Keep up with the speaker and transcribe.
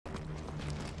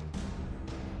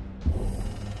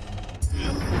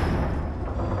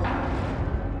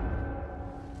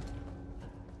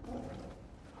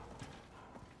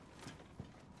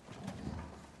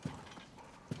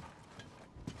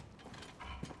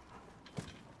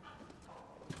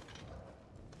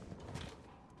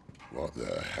What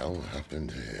the hell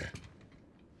happened here?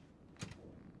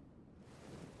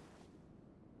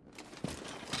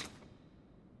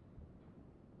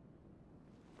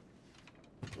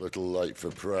 Little late for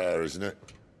prayer, isn't it?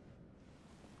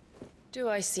 Do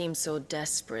I seem so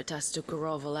desperate as to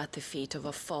grovel at the feet of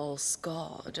a false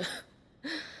god?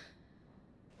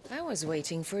 I was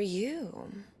waiting for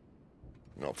you.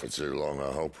 Not for too long,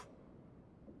 I hope.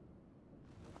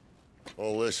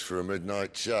 All this for a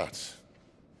midnight chat.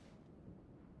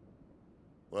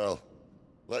 Well,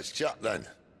 let's chat then.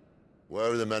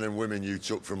 Where are the men and women you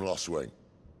took from Lost Wing?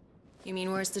 You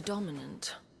mean where's the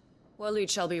dominant? Well, you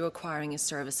shall be requiring his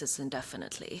services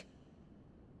indefinitely.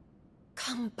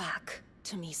 Come back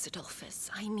to me, Sidolphus.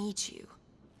 I need you.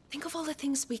 Think of all the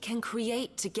things we can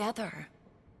create together.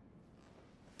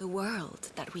 The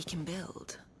world that we can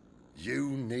build.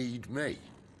 You need me?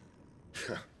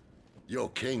 Your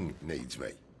king needs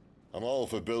me. I'm all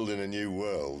for building a new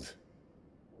world.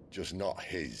 Just not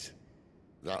his.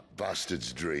 That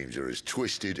bastard's dreams are as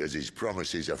twisted as his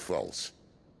promises are false.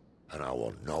 And I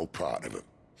want no part of them.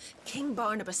 King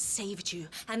Barnabas saved you,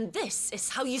 and this is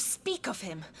how you speak of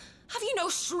him. Have you no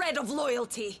shred of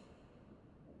loyalty?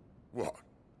 What?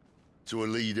 To a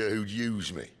leader who'd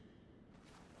use me?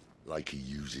 Like he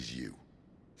uses you.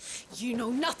 You know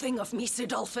nothing of me,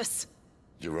 Sidolphus.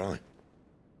 You're right.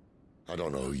 I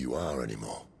don't know who you are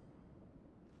anymore.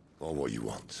 Or what you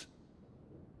want.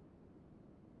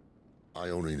 I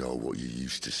only know what you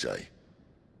used to say.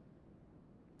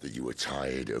 That you were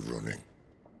tired of running.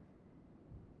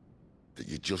 That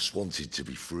you just wanted to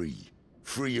be free.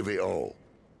 Free of it all.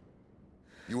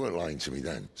 You weren't lying to me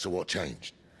then, so what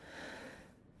changed?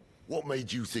 What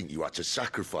made you think you had to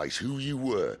sacrifice who you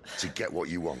were to get what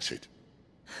you wanted?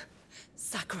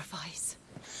 Sacrifice?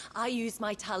 I use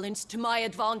my talents to my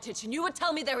advantage, and you would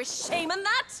tell me there is shame in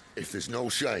that? If there's no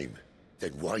shame,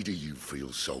 then why do you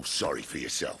feel so sorry for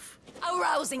yourself? A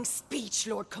rousing speech,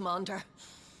 Lord Commander.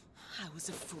 I was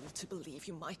a fool to believe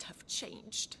you might have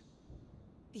changed.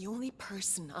 The only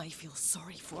person I feel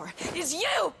sorry for is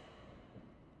you!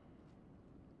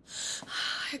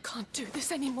 I can't do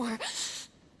this anymore.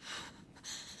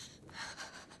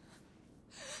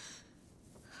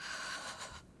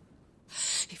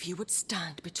 If you would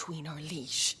stand between our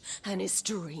liege and his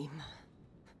dream,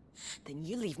 then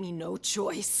you leave me no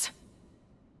choice.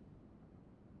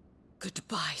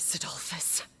 Goodbye,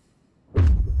 Sidolphus.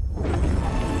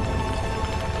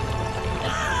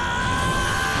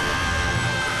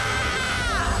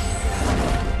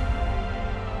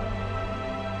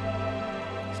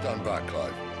 Stand back,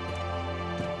 Clive.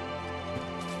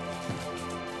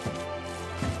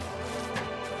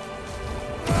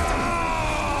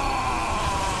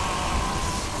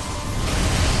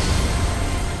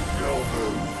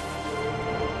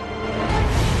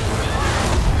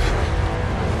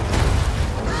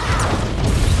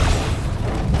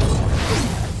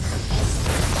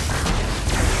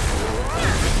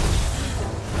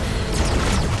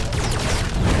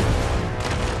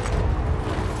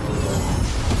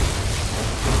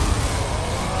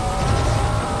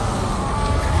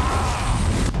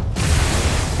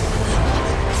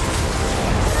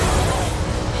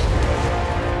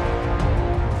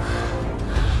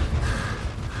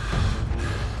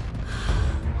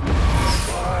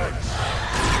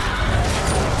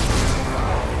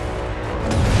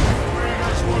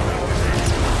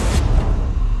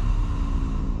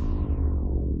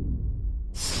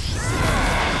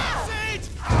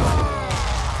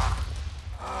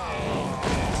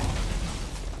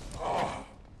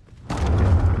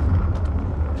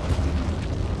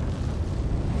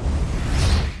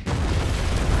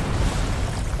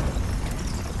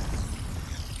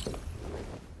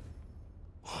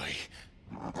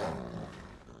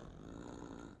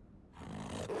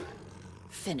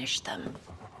 Finish them.